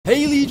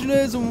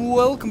Athens, and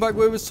welcome back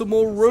with some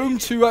more Rome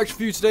 2 action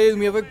for you today, and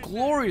we have a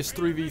glorious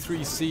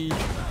 3v3 siege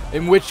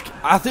in which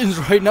Athens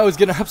right now is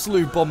getting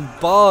absolutely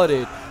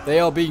bombarded. They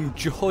are being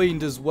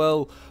joined as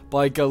well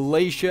by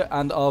Galatia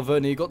and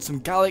Arverni. Got some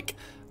Gallic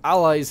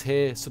allies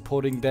here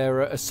supporting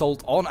their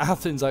assault on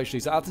Athens actually,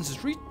 so Athens is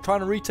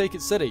trying to retake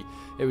its city,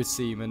 it would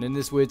seem. And in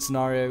this weird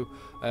scenario,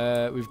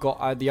 we've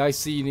got the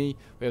Iceni,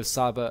 we have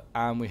Saba,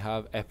 and we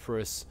have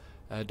Epirus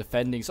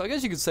defending. So I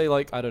guess you could say,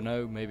 like, I don't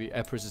know, maybe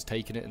Epirus has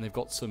taken it and they've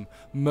got some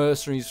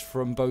mercenaries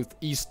from both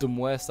east and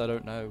west. I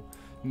don't know,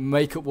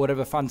 make up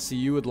whatever fantasy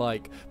you would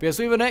like. But yes,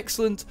 we have an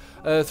excellent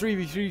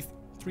 3v3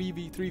 for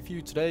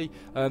you today.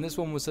 This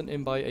one was sent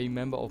in by a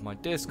member of my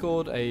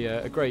Discord,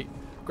 a great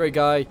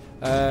guy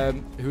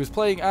who was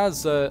playing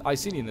as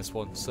Iceni in this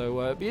one.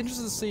 So be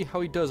interested to see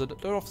how he does. I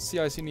don't often see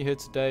Iceni here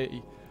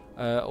today,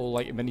 or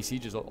like in many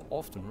sieges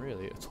often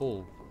really at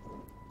all.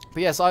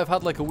 But yes, I've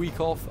had like a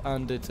week off,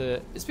 and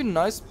it's been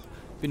nice.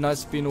 Been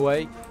nice being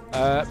away,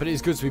 but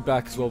it's good to be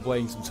back as well,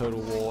 playing some Total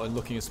War and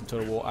looking at some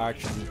Total War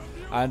action.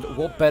 And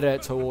what better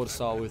Total War to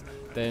start with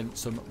than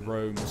some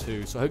Rome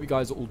 2? So I hope you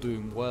guys are all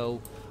doing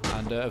well,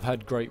 and have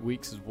had great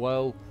weeks as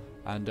well,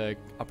 and are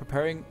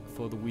preparing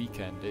for the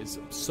weekend. It's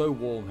so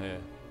warm here.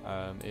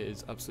 It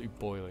is absolutely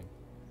boiling.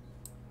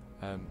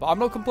 But I'm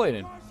not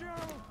complaining.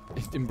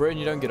 In Britain,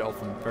 you don't get it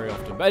very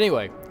often. But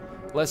anyway,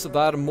 less of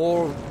that and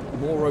more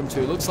Rome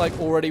 2. It looks like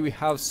already we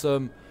have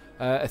some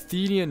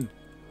Athenian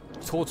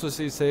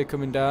tortoises here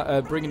coming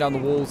down, bringing down the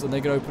walls, and they're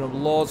going to open up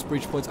lots of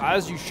breach points,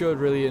 as you should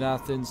really in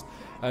Athens.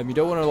 You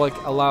don't want to like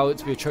allow it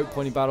to be a choke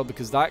pointy battle,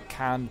 because that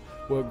can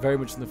work very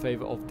much in the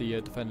favor of the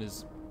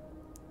defenders.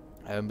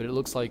 But it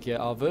looks like, yeah,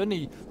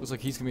 Arverni looks like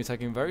he's going to be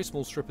attacking a very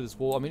small strip of this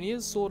wall. I mean, he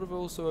is sort of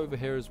also over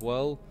here as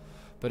well.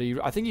 But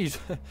I think he's,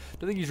 I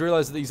don't think he's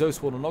realised that these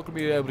Oathsworn are not going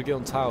to be able to get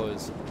on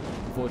towers,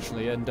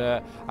 unfortunately. And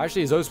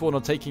actually, his Oathsworn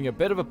are taking a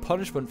bit of a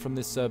punishment from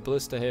this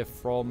ballista here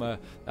from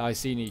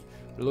Iceni.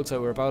 But it looks like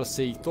we're about to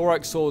see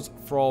thorax swords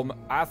from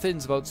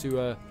Athens about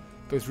to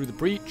go through the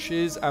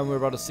breaches, and we're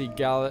about to see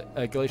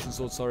Galatian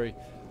swords,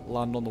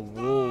 land on the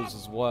walls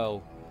as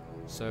well.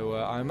 So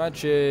I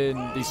imagine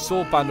the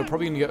sword band are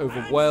probably going to get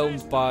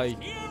overwhelmed by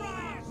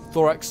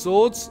thorax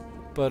swords,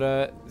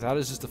 but that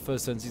is just the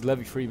first sentence. These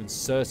levy freemen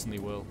certainly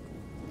will.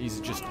 These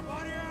are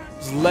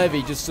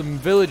just some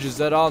villagers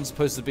that aren't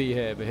supposed to be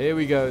here. But here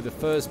we go. The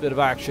first bit of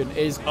action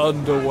is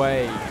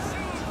underway.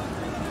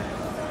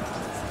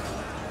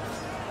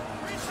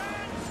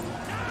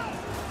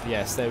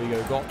 Yes, there we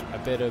go. Got a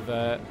bit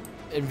of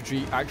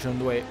infantry action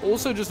underway.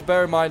 Also, just to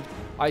bear in mind,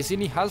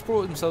 Iceni has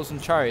brought themselves some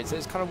chariots.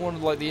 It's kind of one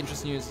of like the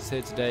interesting units that's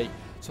here today.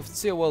 So let's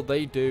see how well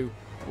they do.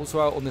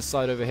 Also out on this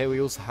side over here, we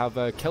also have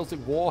Celtic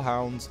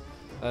Warhounds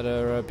that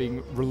are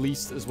being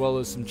released, as well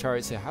as some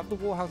chariots here. Have the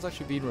Warhounds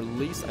actually been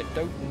released? I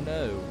don't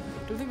know.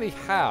 I don't think they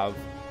have.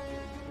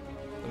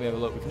 Let me have a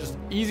look. We can just,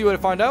 easy way to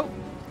find out.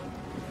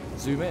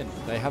 Zoom in.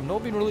 They have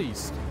not been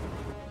released.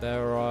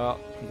 There are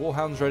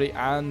Warhounds ready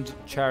and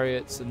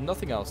chariots and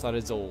nothing else. That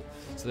is all.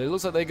 So it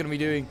looks like they're going to be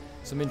doing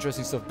some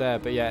interesting stuff there.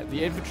 But yeah,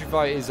 the infantry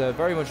fight is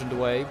very much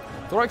underway.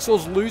 Thorax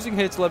swords losing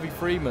here to Levy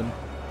Freeman,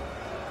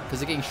 because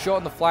they're getting shot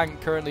in the flank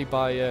currently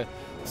by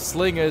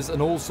slingers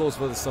and all sorts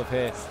of other stuff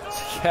here.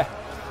 So yeah,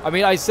 I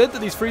mean, I said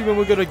that these freemen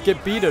were going to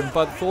get beaten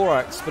by the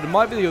thorax, but it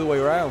might be the other way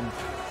around.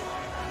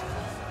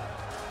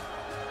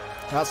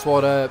 That's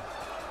what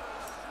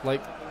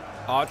like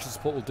archer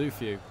support will do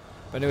for you.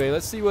 But anyway,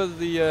 let's see whether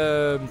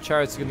the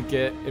chariots are going to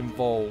get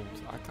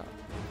involved. I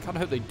kind of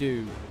hope they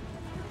do.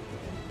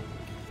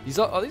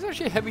 Are these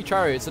actually heavy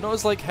chariots? They're not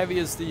as like heavy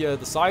as the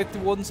scythe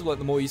ones of like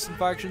the more eastern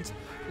factions.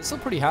 They're still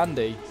pretty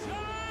handy.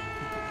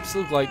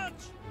 Still like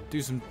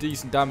do some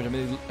decent damage. I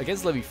mean,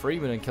 against Levy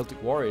Freeman and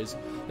Celtic warriors,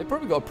 they've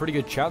probably got a pretty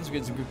good chance of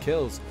getting some good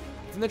kills.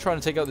 I think they're trying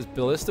to take out this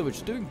ballista, which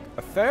is doing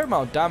a fair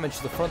amount of damage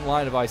to the front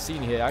line of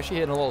Iceni here. Actually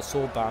hitting a lot of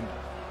sword band.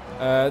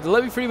 The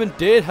Levy Freeman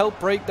did help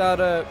break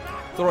that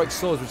thorax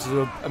swords, which is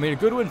a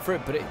good win for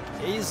it, but it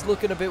is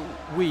looking a bit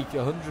weak.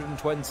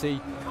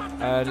 120,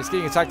 and it's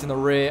getting attacked in the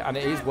rear, and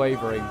it is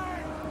wavering.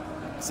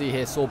 See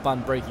here, sword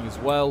band breaking as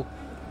well.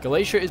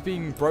 Galatia is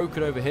being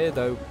broken over here,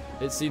 though.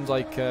 It seems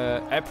like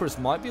Epirus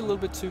might be a little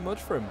bit too much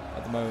for him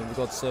at the moment. We've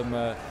got some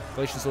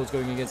Galatian swords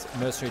going against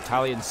mercenary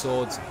Italian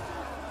swords.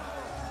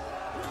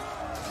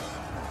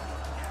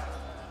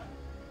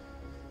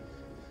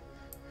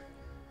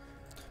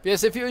 But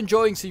yes, if you're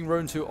enjoying seeing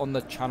Rome 2 on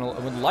the channel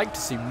and would like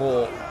to see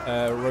more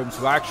Rome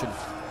 2 action,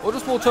 or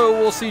just more Total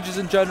War sieges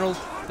in general,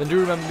 then do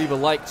remember to leave a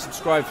like,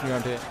 subscribe if you're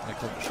around here, and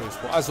click the show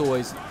support. As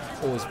always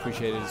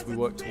appreciated as we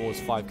work towards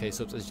 5k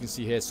subs. As you can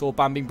see here, sword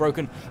band being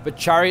broken, but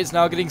chariots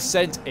now getting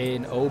sent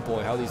in. Oh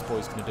boy, how are these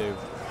boys going to do?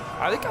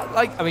 I think,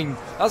 I mean,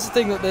 that's the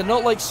thing, that they're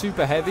not like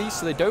super heavy,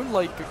 so they don't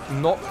like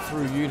knock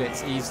through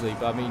units easily.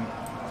 But I mean,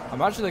 I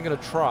imagine they're going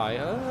to try.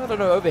 I don't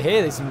know, over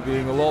here they seem to be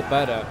doing a lot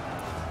better.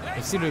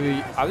 They seem to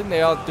be, I think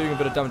they are doing a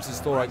bit of damage to this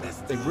thorax.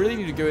 They really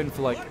need to go in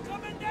for like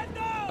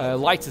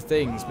lighter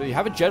things, but you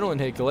have a general in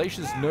here.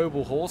 Galatia's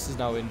noble horse is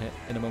now in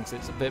amongst it.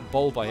 It's a bit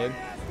bold by him.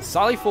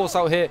 Sally Force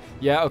out here.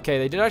 Yeah, okay,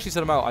 they did actually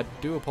send him out. I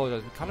do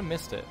apologize. We kind of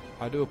missed it.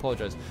 I do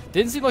apologize.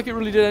 Didn't seem like it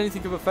really did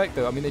anything of effect,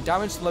 though. I mean, they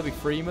damaged some Levy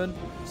Freemen,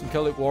 some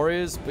Celtic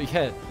warriors, but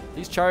yeah,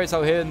 these chariots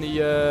out here in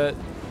the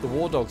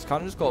war dogs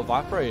kind of just got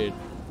evaporated.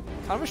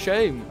 Kind of a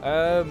shame.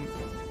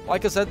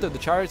 Like I said, though, the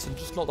chariots are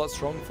just not that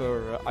strong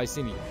for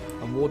Iceni,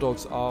 and war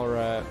dogs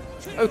are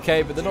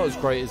okay, but they're not as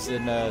great as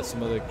in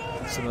some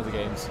other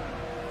games.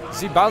 You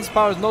see, bounce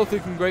power is not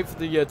looking great for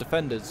the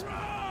defenders,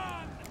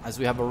 as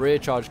we have a rear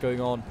charge going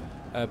on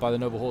by the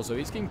noble horse, so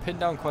he's getting pinned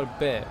down quite a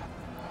bit.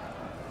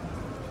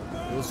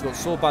 We've also got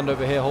Swordband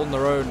over here holding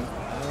their own.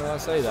 I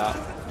say that.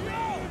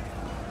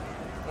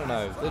 I don't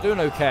know. They're doing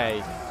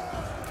okay.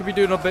 Could be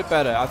doing a bit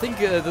better. I think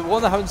the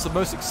one that has the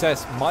most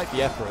success might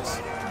be Epirus.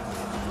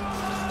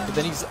 But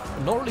then he's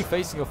not really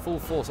facing a full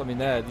force. I mean,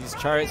 these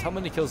chariots. How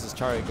many kills has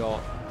Chariot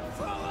got?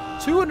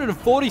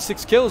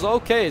 246 kills.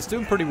 Okay, it's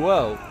doing pretty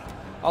well.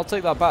 I'll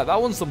take that back.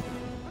 That one's done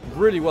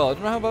really well. I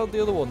don't know how about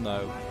the other one,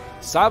 though.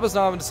 Saba's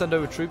now having to send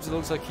over troops. It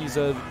looks like he's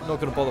not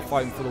going to bother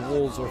fighting for the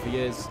walls, or if he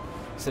is,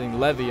 sending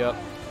Levy up.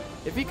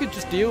 If he could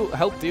just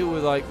help deal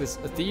with like this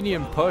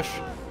Athenian push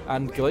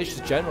and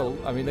Galatia's general,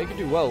 I mean, they could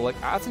do well. Like,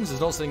 Athens is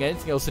not saying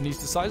anything else, and he's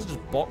decided to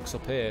just box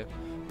up here,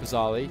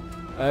 bizarrely.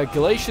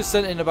 Galatia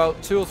sent in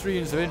about 2 or 3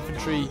 units of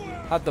infantry,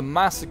 had them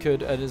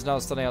massacred, and is now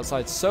standing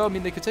outside. So, I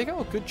mean, they could take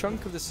out a good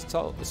chunk of this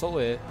assault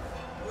here,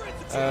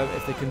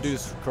 if they can do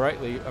this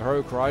correctly.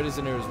 Heroic Riders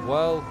in here as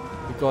well.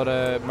 We've got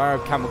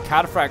Marab Camel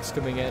Cataphracts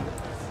coming in.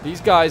 These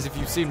guys, if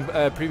you've seen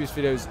previous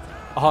videos,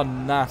 are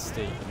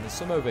nasty. And there's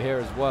some over here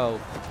as well.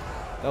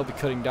 They'll be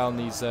cutting down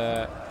these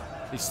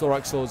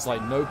thorax swords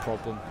like no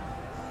problem.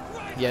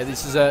 Yeah,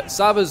 this is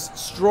Saba's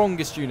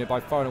strongest unit by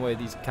far and away,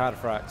 these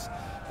cataphracts.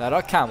 That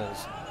are camels.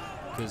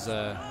 Because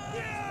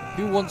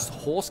who wants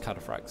horse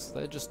cataphracts?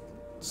 They're just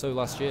so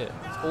last year.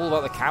 It's all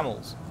about the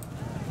camels.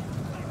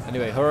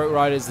 Anyway, Heroic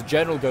Riders, the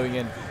general going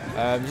in.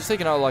 Just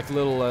taking out like a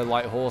little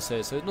light horse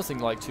here, so nothing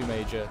like too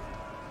major.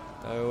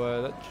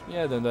 So,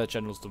 yeah, then their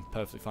general's done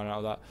perfectly fine out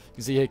of that. You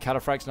can see here,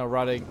 Cataphracts now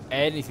routing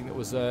anything that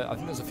was, I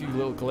think there's a few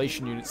little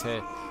Galatian units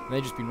here, and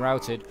they've just been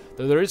routed.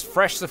 Though there is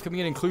fresh stuff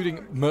coming in,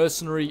 including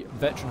mercenary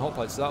veteran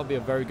hoplites, so that'll be a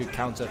very good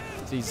counter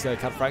to these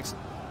Cataphracts.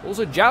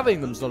 Also,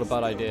 jabbing them's not a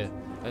bad idea.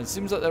 And it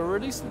seems like they're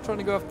really still trying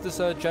to go after this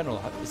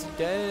general. Is he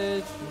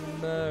dead?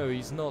 No,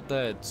 he's not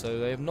dead. So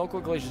they have not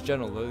got Galatia's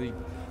general, though they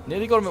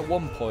nearly got him at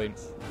one point.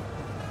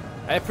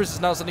 Epirus is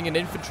now sending in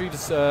infantry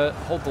to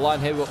hold the line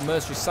here. We've got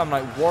mercenary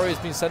samurai warriors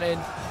being sent in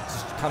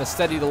to kind of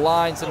steady the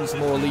line, sending some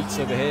more elites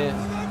over here.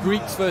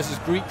 Greeks versus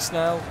Greeks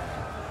now.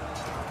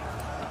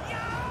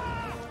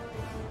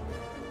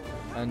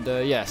 And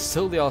yeah,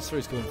 still the artillery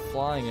is going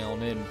flying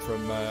on in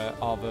from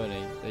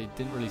Arverni. They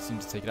didn't really seem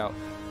to take it out.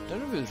 I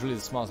don't know if it was really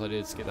the smartest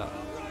idea to get that.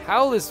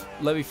 How this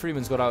Levy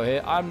Freeman's got out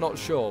here, I'm not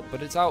sure,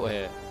 but it's out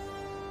here.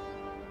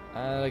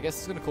 And I guess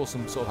it's going to cause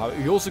some sort of havoc.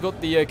 We also got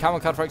the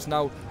Camel Cataphracts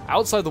now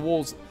outside the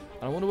walls.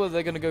 And I wonder whether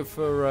they're going to go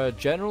for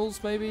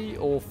generals, maybe,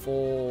 or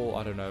for,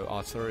 I don't know,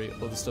 artillery,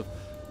 other stuff.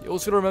 You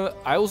also got to remember,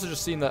 I also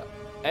just seen that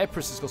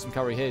Epirus has got some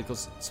cavalry here. He's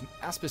got some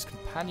Aspis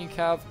Companion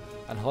Cav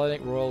and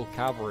Hellenic Royal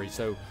Cavalry,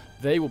 so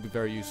they will be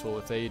very useful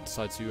if they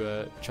decide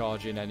to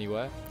charge in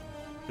anywhere.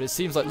 But it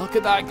seems like, look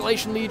at that,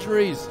 Galatian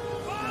Legionaries!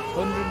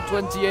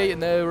 128,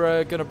 and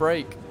they're going to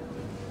break,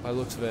 by the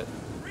looks of it.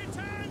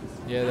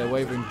 Yeah, they're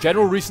wavering.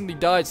 General recently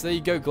died, so there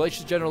you go.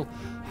 Galatia's general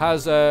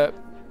has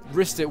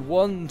risked it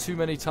one too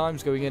many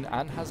times going in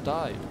and has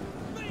died.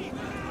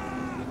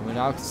 And we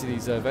now can see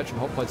these veteran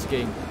hoplites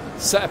getting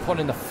set upon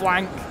in the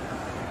flank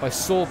by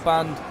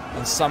Swordband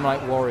and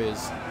Samnite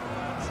warriors.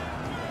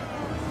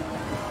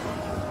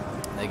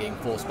 And they're getting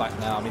forced back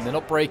now. I mean, they're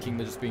not breaking,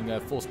 they're just being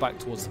forced back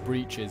towards the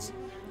breaches.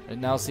 And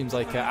it now seems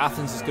like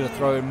Athens is going to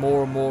throw in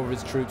more and more of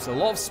his troops. A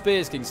lot of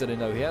spears getting sent in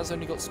though. He has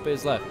only got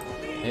spears left.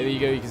 Here you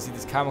go, you can see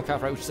this Camel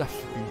Cataphracts, which has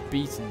actually been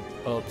beaten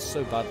up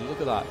so badly. Look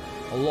at that.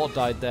 A lot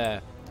died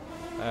there.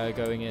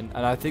 Going in,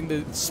 and I think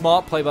the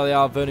smart play by the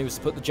Arverni was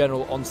to put the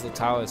general onto the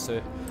tower, so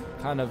it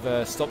kind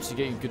of stops you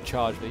getting a good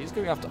charge. But he's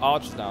going after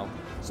archers now.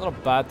 It's not a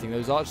bad thing.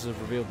 Those archers have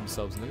revealed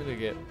themselves, and they're going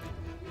to get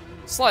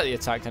slightly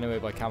attacked anyway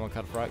by Camel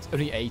Cataphracts.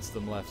 Only 8 of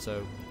them left,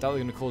 so doubt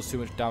they're going to cause too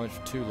much damage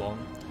for too long.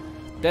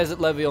 Desert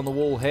Levy on the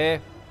wall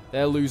here.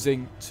 They're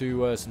losing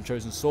to some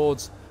chosen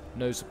swords.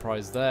 No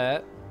surprise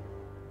there.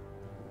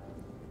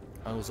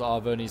 And also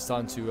Arverni's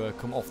starting to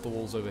come off the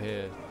walls over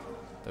here.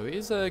 Though he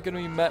is going to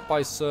be met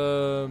by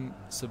some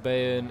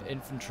Sabaean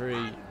infantry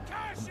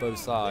on both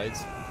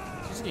sides.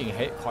 He's getting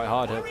hit quite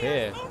hard up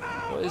here.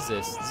 What is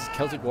this? This is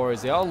Celtic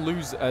warriors. They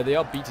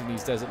are beating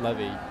these Desert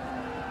Levy.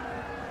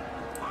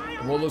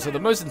 And what looks like the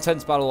most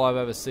intense battle I've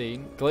ever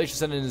seen. Galatia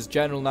sending in his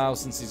general now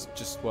since he's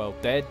just, well,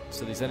 dead.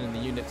 So they send in the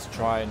units to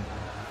try and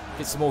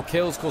get some more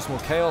kills, cause some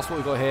more chaos. What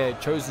we've got here,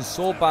 chosen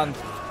Swordband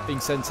being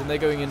sent in. They're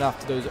going in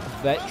after those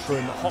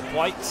veteran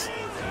hoplites.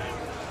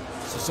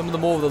 So some of the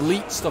more of the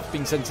elite stuff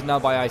being sent in now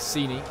by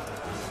Iceni.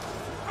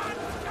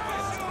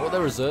 What are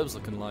their reserves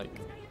looking like?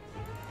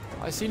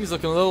 Iceni's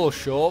looking a little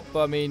short,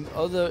 but I mean,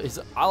 his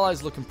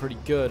allies looking pretty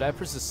good.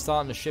 Epirus is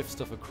starting to shift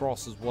stuff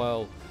across as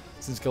well.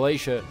 since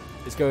Galatia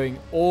is going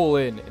all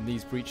in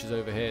these breaches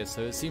over here.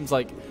 So it seems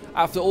like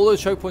after all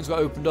those choke points got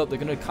opened up, they're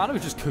going to kind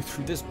of just go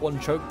through this one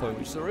choke point,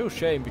 which is a real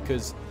shame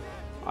because,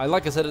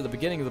 like I said at the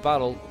beginning of the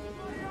battle,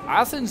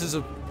 Athens is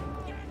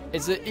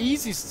it's an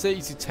easy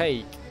city to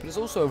take, but it's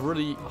also a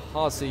really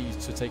hard city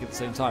to take at the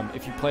same time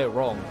if you play it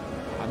wrong.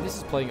 And this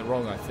is playing it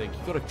wrong, I think.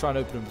 You've got to try and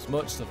open up as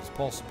much stuff as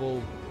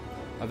possible.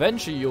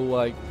 Eventually, you'll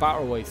like batter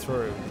away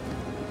through.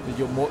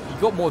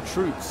 You've got more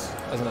troops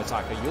as an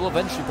attacker. You'll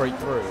eventually break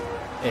through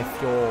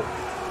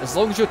as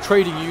long as you're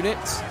trading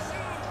units.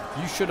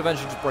 You should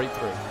eventually just break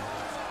through.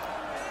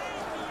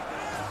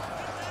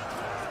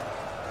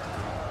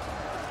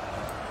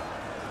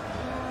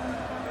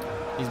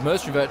 These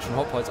mercenary veteran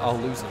hoplites are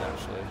losing,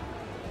 actually.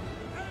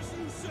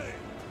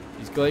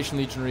 These Galatian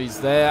legionaries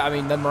there, I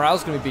mean, their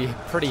morale's going to be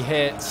pretty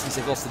hit since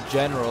they've lost the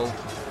general.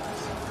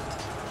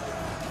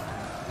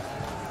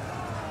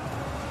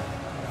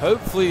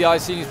 Hopefully, the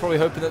Iceni is probably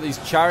hoping that these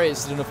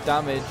chariots did enough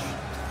damage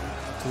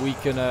to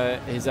weaken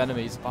his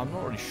enemies. But I'm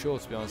not really sure,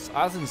 to be honest.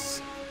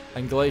 Athens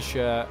and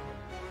Galatia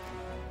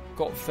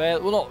got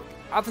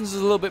Athens is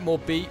a little bit more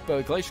beat,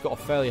 but Galatia's got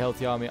a fairly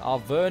healthy army.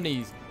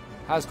 Arvernes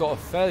has got a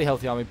fairly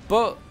healthy army,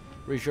 but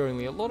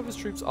reassuringly, a lot of his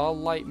troops are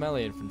light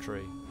melee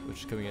infantry, which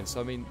is coming in. So,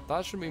 I mean,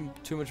 that shouldn't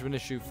be too much of an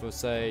issue for,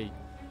 say,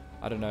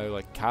 I don't know,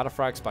 like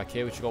cataphracts back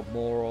here, which we've got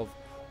more of,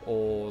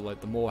 or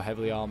like the more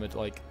heavily armored,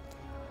 like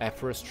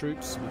Epirus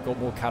troops. We've got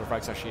more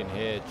cataphracts actually in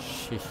here.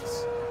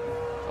 Jeez.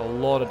 A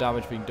lot of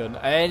damage being done.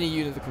 Any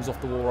unit that comes off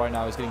the wall right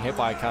now is getting hit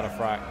by a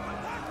cataphract.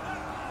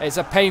 It's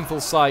a painful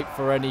sight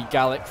for any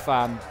Gallic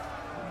fan.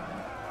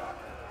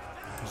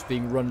 Just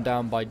being run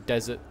down by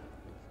desert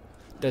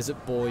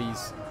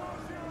boys.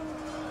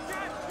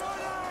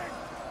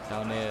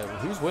 Down here.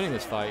 Who's winning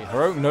this fight?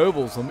 Heroic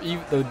Nobles,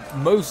 the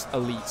most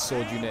elite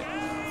sword unit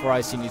for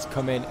Iceni, has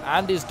come in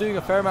and is doing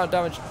a fair amount of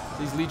damage to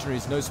these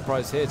legionaries. No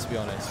surprise here, to be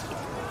honest.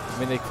 I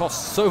mean, they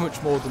cost so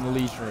much more than the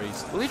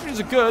legionaries. The legionaries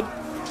are good,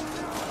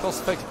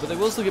 cost effective, but they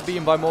will still get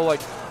beaten by more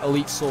like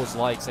elite swords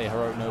like, say,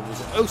 Heroic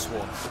Nobles or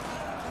Oathsworn,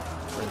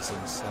 for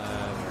instance.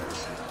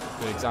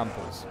 Good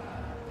examples.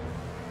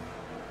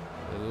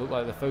 They look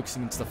like they're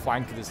focusing into the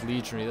flank of this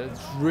legionary.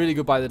 That's really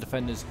good by the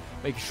defenders,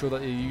 making sure that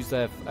they use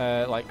their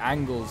like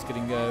angles,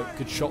 getting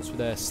good shots with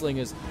their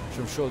slingers, which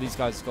I'm sure these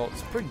guys have got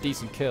some pretty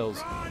decent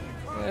kills.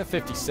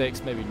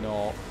 56, maybe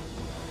not.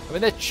 I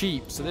mean, they're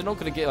cheap, so they're not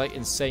going to get like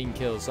insane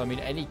kills. So, I mean,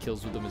 any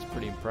kills with them is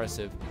pretty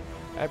impressive.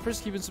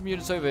 Prince keeping some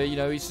units over here. You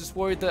know, he's just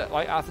worried that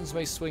like Athens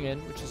may swing in,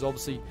 which is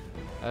obviously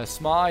a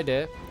smart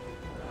idea.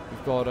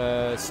 We've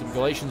got some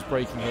Galatians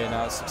breaking here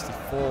now at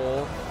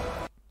 64.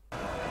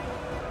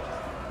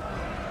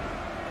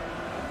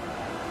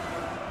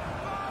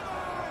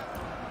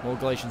 More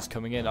Galatians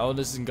coming in. Oh,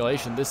 this isn't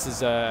Galatian. This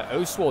is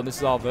Oathsworn. This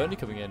is Arverni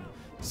coming in.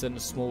 Send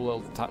a small little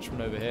detachment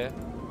over here.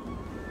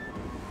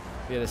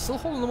 Yeah, they're still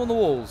holding them on the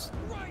walls.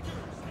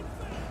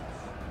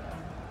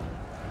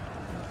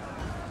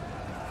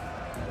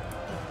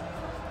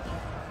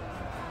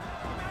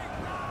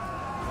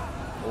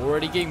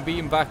 Already getting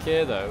beaten back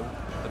here, though,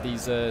 at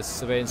these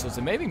surveillance swords.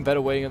 They may have been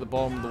better waiting at the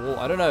bottom of the wall.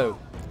 I don't know.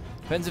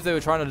 Depends if they were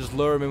trying to just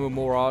lure him in with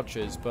more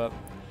archers, but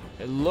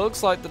it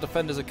looks like the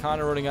defenders are kind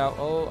of running out.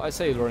 Oh, I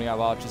say running out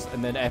of archers,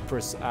 and then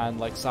Epirus and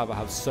like Saba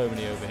have so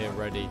many over here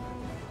ready.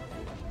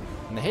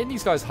 And they're hitting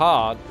these guys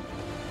hard.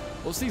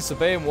 Also, these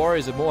Sabaean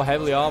warriors are more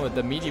heavily armored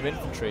than medium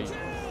infantry.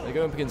 They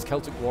go up against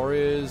Celtic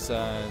warriors,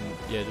 and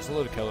yeah, just a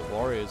lot of Celtic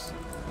warriors.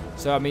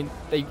 So, I mean,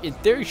 they in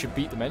theory should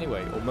beat them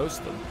anyway, or most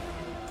of them.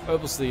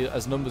 Obviously,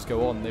 as numbers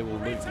go on, they will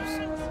lose.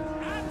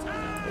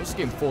 They're also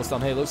getting forced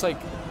down here. Looks like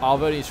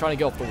Arverni is trying to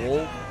get off the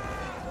wall.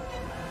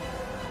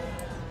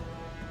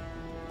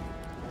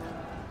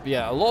 But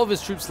yeah, a lot of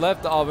his troops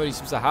left that Arverni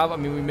seems to have. I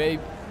mean,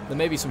 there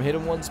may be some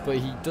hidden ones, but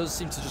he does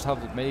seem to just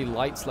have many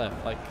lights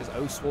left, like his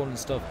Oathsworn and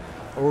stuff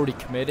are already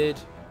committed.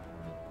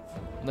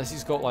 Unless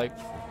he's got like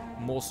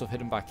more stuff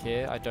hidden back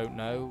here, I don't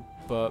know.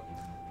 But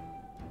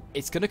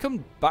it's going to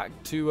come back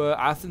to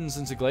Athens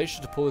and to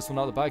Galatia to pull this one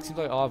out of the bag. Seems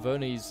like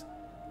Arverni's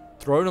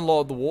thrown a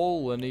lot at the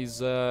wall, and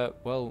he's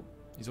well,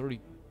 he's already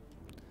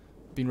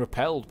been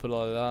repelled, put it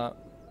like that.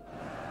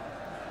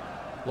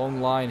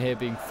 Long line here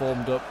being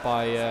formed up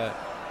by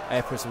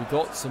Epirus. We've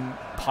got some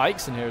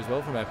pikes in here as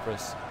well from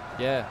Epirus.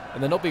 Yeah,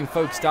 and they're not being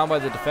focused down by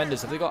the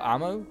defenders. Have they got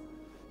ammo?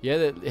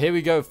 Yeah, here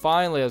we go.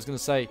 Finally, I was going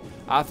to say,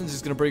 Athens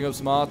is going to bring up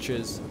some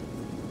archers.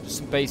 Just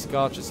some basic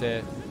archers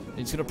here. And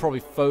he's going to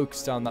probably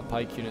focus down that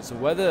pike unit. So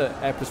whether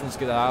Epirus wants to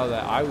get that out of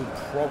there, I would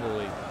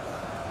probably...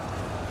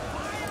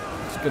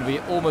 It's going to be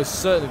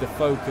almost certainly the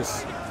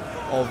focus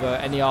of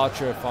any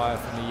archer fire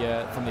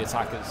from the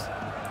attackers.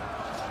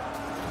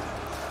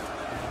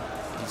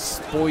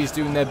 These boys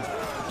doing their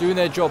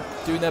job,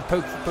 doing their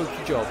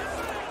pokey job.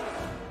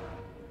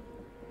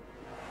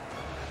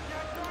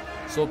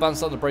 Sword band's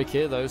starting to break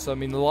here, though, so I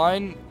mean the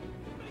line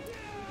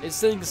is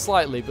sitting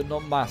slightly, but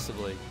not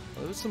massively.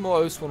 There was some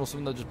more Oathsworn or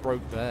something that just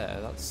broke there.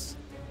 That's...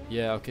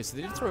 Yeah, okay, so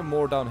they did throw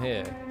more down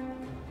here.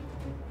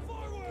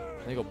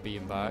 They got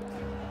beaten back.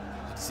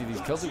 You can see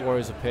these Celtic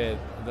warriors appear.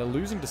 They're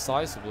losing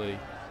decisively.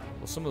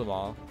 Well, some of them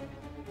are.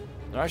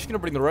 They're actually going to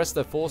bring the rest of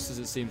their forces,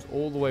 it seems,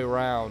 all the way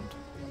around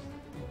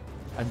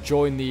and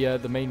join the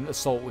main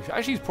assault, which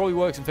actually probably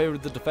works in favor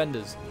of the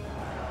defenders.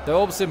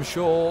 Though obviously I'm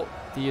sure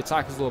the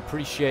attackers will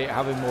appreciate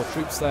having more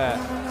troops there.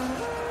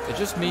 It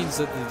just means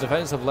that the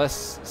defenders have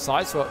less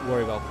sides to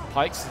worry about.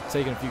 Pikes have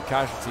taken a few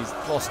casualties,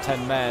 lost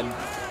 10 men.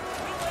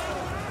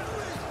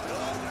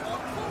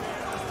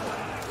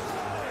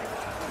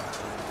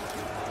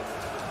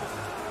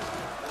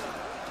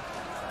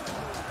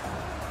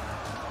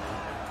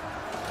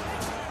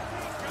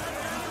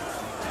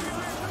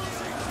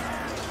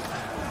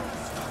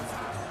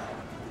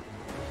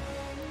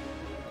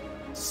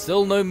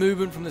 Still no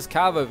movement from this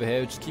cav over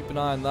here. Just keep an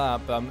eye on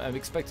that. But I'm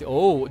expecting...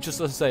 Oh, just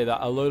to say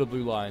that, a load of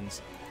blue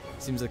lines.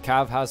 Seems the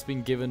cav has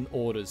been given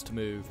orders to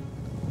move.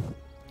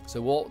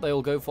 So what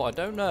they'll go for, I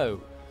don't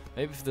know.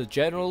 Maybe for the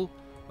general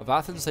of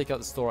Athens, take out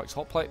the thorax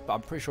hoplite. But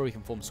I'm pretty sure he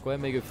can form square.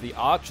 Maybe go for the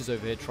archers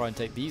over here. Try and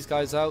take these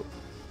guys out.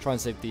 Try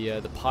and save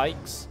the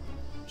pikes.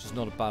 Which is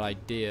not a bad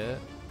idea.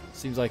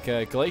 Seems like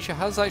Galatia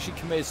has actually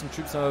committed some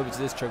troops now over to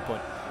this choke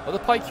point. Other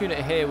pike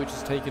unit here, which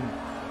has taken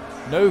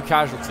no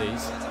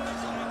casualties.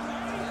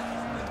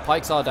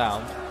 Pikes are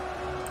down.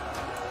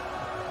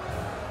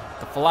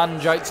 The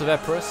phalangites of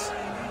Epirus.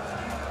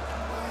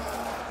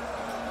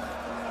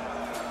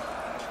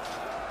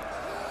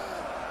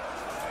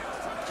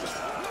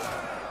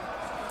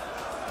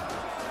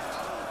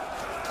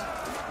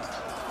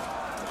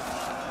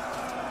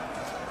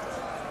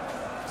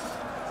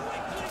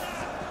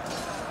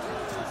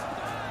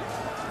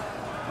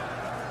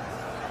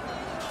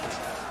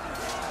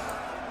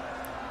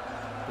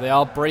 They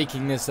are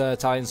breaking this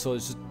Italian sword.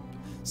 It's just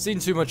seen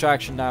too much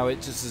action now.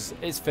 It just is,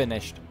 it's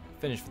finished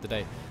for the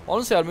day.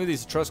 Honestly, I'd move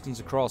these Etruscans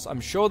across. I'm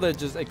sure they're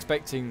just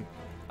expecting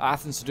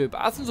Athens to do it,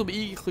 but Athens will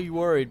be equally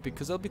worried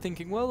because they'll be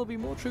thinking, well, there'll be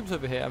more troops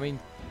over here. I mean,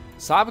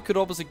 Saba could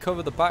obviously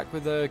cover the back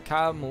with the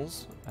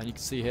camels, and you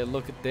can see here,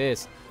 look at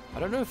this.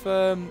 I don't know if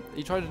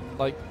he tried to,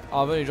 like,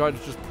 Arvoni tried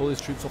to just pull his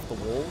troops off the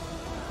wall.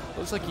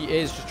 Looks like he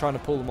is just trying to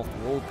pull them off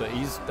the wall, but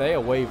they are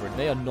wavering.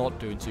 They are not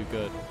doing too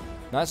good.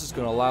 And that's just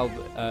going to allow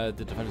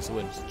the defenders to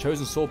win.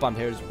 Chosen Swordband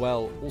here as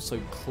well, also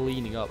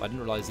cleaning up. I didn't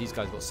realize these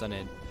guys got sent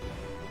in.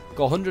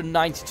 Got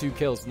 192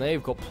 kills, and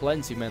they've got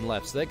plenty of men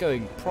left. So they're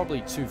going probably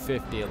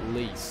 250 at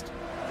least.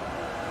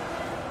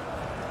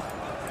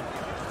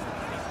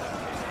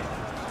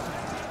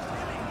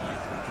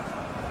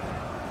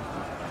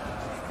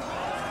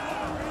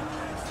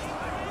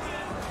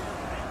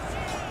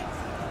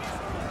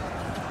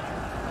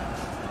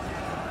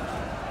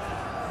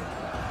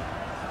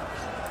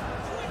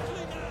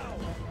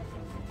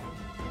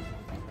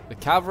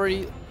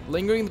 Cavalry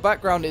lingering in the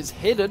background is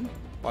hidden,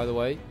 by the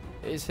way.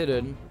 It is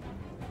hidden.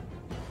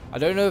 I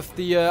don't know if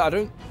the I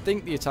don't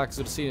think the attackers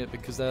would have seen it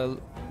because they're,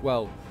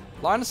 well,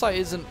 line of sight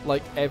isn't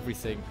like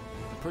everything.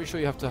 I'm pretty sure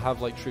you have to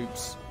have like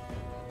troops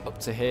up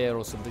to here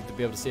or something to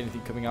be able to see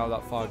anything coming out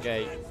of that far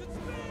gate.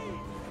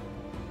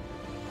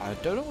 I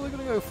don't know what they're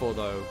going to go for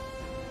though.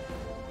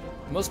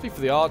 It must be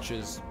for the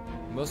archers.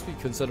 Must be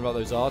concerned about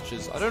those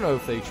archers. I don't know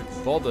if they should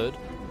be bothered.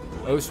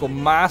 Oaths were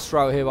massed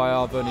out here by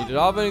Arvoni. Did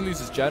Arvoni lose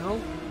his general?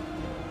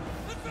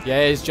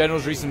 Yeah, his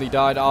general's recently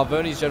died.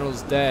 Arvoni's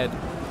general's dead.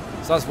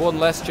 So that's one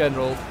less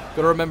general.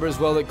 Got to remember as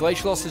well that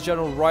Glacier lost his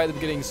general right at the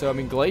beginning. So, I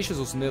mean, Glacier's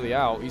also nearly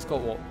out. He's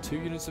got, what, 2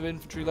 units of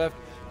infantry left?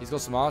 He's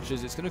got some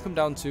archers. It's going to come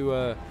down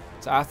to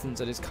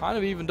Athens, and it's kind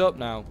of evened up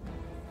now.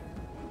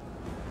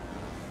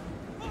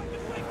 We've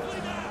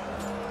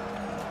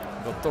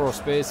got Thorough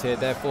Spears here.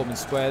 They're forming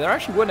square. They're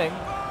actually winning.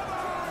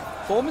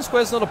 Forming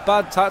square is not a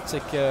bad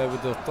tactic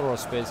with the Thorough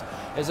Spears.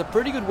 It's a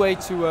pretty good way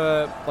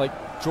to,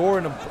 like, draw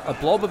in a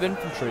blob of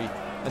infantry.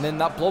 And then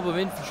that blob of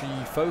infantry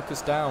you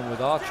focus down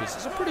with archers.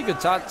 It's a pretty good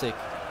tactic.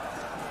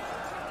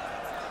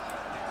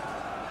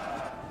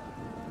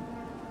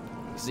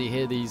 You see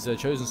here these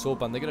Chosen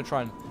Swordband. They're going to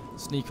try and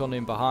sneak on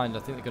in behind.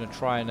 I think they're going to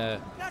try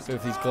and go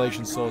for these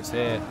Galatian swords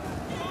here.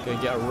 Go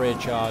and get a rear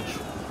charge.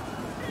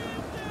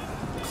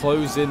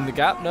 Close in the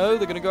gap. No,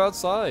 they're going to go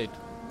outside.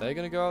 They're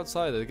going to go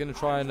outside. They're going to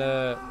try and...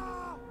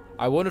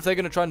 I wonder if they're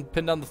going to try and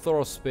pin down the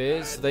Thorough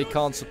Spears so they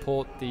can't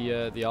support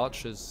the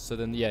archers. So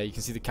then, yeah, you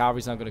can see the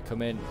cavalry's now going to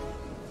come in.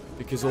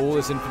 Because all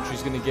this infantry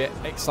is going to get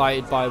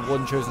excited by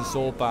one Chosen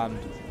Swordband.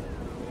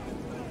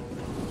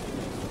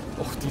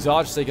 Oh, these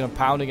archers are going to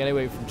pounding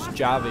anyway from just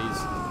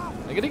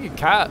jabbies. They're going to get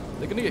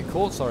They're going to get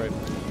caught, sorry.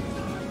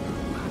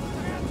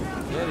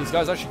 Yeah, these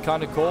guys actually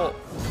kind of caught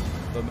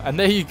them. And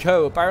there you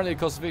go. Apparently it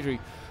cost a victory.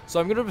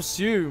 So I'm going to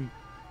assume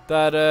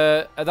that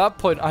at that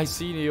point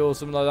Iceni or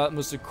something like that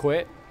must have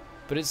quit.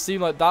 But it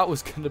seemed like that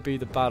was going to be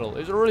the battle.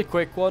 It was a really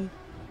quick one.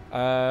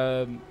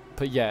 But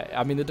yeah,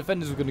 I mean the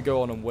defenders were going to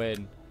go on and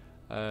win.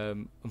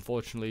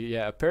 Unfortunately,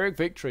 yeah, a Pyrrhic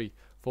victory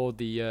for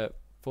the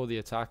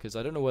attackers.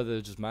 I don't know whether they're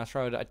just mass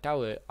routed. I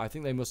doubt it. I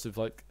think they must have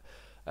like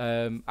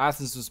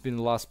Athens must have been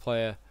the last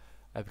player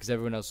because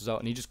everyone else was out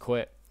and he just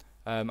quit.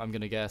 I'm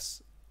gonna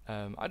guess.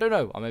 I don't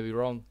know. I may be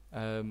wrong.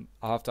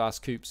 I'll have to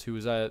ask Coops, who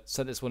was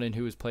sent this one in,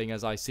 who was playing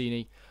as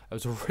Iceni. It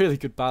was a really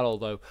good battle,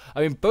 though.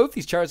 I mean, both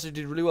these characters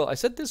did really well. I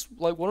said this,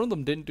 like, one of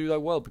them didn't do that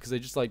well because they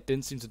just, like,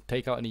 didn't seem to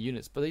take out any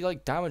units. But they,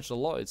 like, damaged a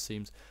lot, it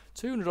seems.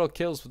 200 odd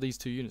kills for these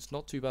two units.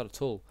 Not too bad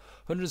at all.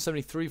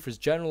 173 for his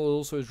general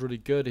also is really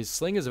good. His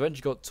slingers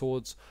eventually got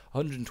towards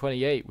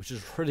 128, which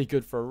is really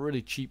good for a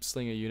really cheap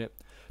slinger unit.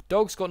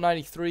 Dog's got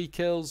 93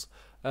 kills.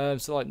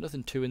 So like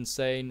nothing too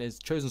insane. His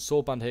chosen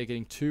swordband here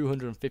getting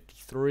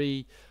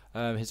 253.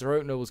 His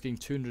heroic noble was getting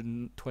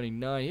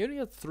 229. He only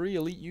had 3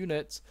 elite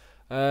units.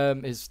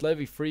 His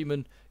levy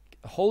freeman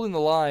holding the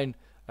line.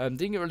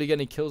 Didn't really get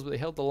any kills, but they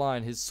held the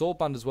line. His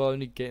swordband as well,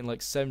 only getting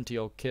like 70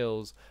 odd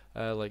kills,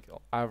 like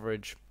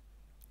average.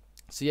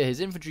 So yeah, his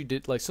infantry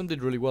did, like, some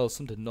did really well,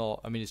 some did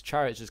not. I mean, his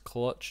chariots just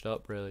clutched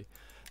up really.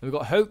 And we've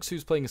got Hoax,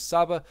 who's playing a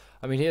Saba.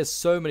 I mean, he has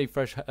so many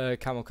fresh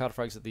camel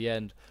cataphracts at the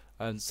end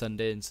and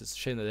send in, so it's a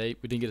shame that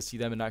we didn't get to see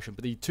them in action.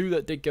 But the 2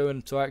 that did go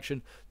into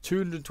action,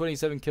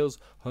 227 kills,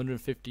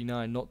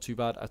 159, not too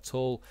bad at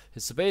all.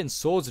 His Sabaean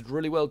swords did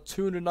really well,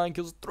 209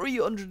 kills,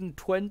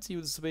 320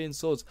 with the Sabaean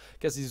swords. I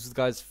guess these are the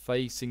guys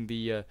facing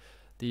the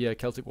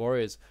Celtic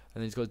warriors.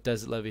 And then he's got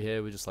Desert Levy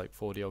here with just like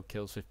 40 odd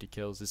kills, 50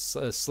 kills. His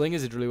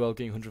slingers did really well,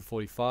 getting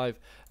 145.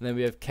 And then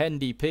we have Ken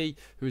DP,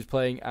 who is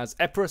playing as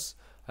Epirus.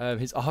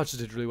 His archers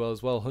did really well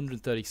as well,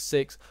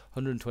 136,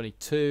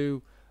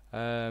 122.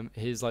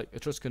 His like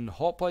Etruscan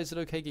hoplites did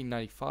okay, getting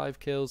 95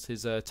 kills.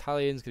 His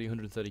Italians getting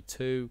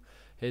 132.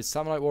 His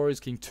Samnite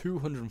warriors getting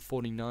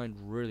 249,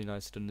 really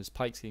nice done. His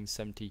pikes getting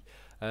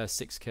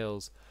 76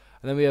 kills.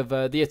 And then we have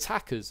the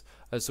attackers.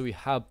 So we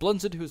have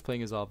Blunted, who was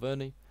playing as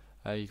Arverni.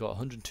 He got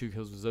 102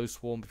 kills with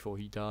Oathsworn before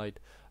he died.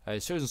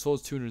 His chosen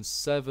swords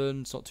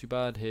 207, it's not too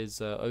bad. His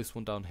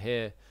Oathsworn down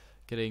here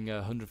getting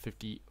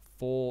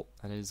 154,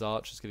 and his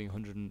archers getting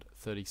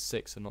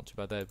 136, so not too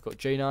bad there. We've got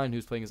J9,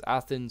 who's playing as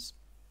Athens.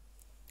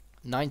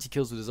 90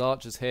 kills with his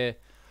archers here,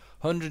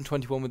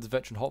 121 with his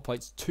veteran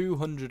hoplites,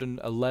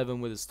 211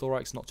 with his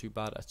thorax, not too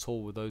bad at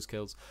all with those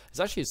kills.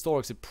 It's actually his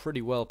thorax did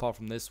pretty well apart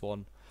from this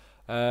one.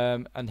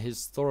 And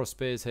his Thoros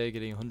spears here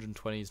getting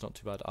 120 is not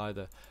too bad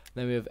either. And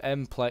then we have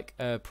Mplek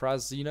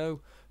Prazino,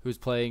 who's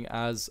playing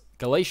as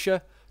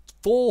Galatia,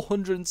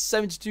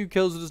 472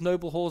 kills with his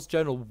noble horse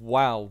general.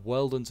 Wow,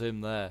 well done to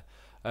him there.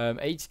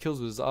 80 kills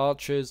with his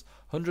archers,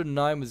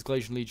 109 with his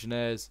Galatian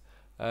legionnaires.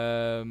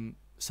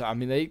 So, I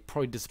mean, they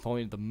probably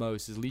disappointed the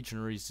most. His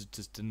legionaries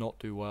just did not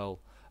do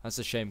well. That's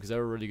a shame because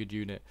they're a really good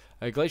unit.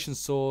 Galatian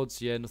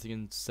swords, yeah, nothing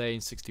insane.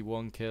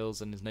 61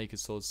 kills, and his naked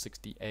swords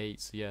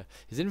 68. So yeah,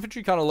 his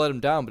infantry kind of let him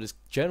down, but his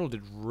general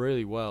did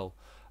really well.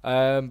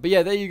 But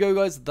yeah, there you go,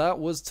 guys. That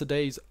was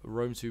today's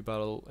Rome 2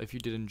 battle. If you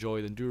did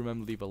enjoy, then do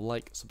remember to leave a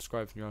like,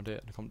 subscribe if you're around here,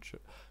 and a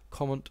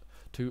comment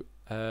to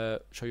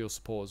show your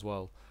support as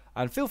well.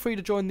 And feel free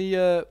to join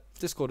the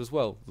Discord as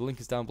well. The link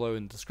is down below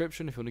in the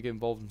description if you want to get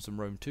involved in some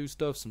Rome 2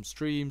 stuff, some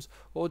streams,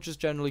 or just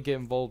generally get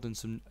involved in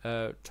some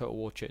Total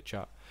War chit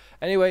chat.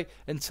 Anyway,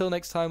 until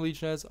next time,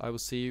 Legionnaires, I will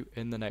see you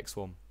in the next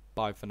one.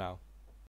 Bye for now.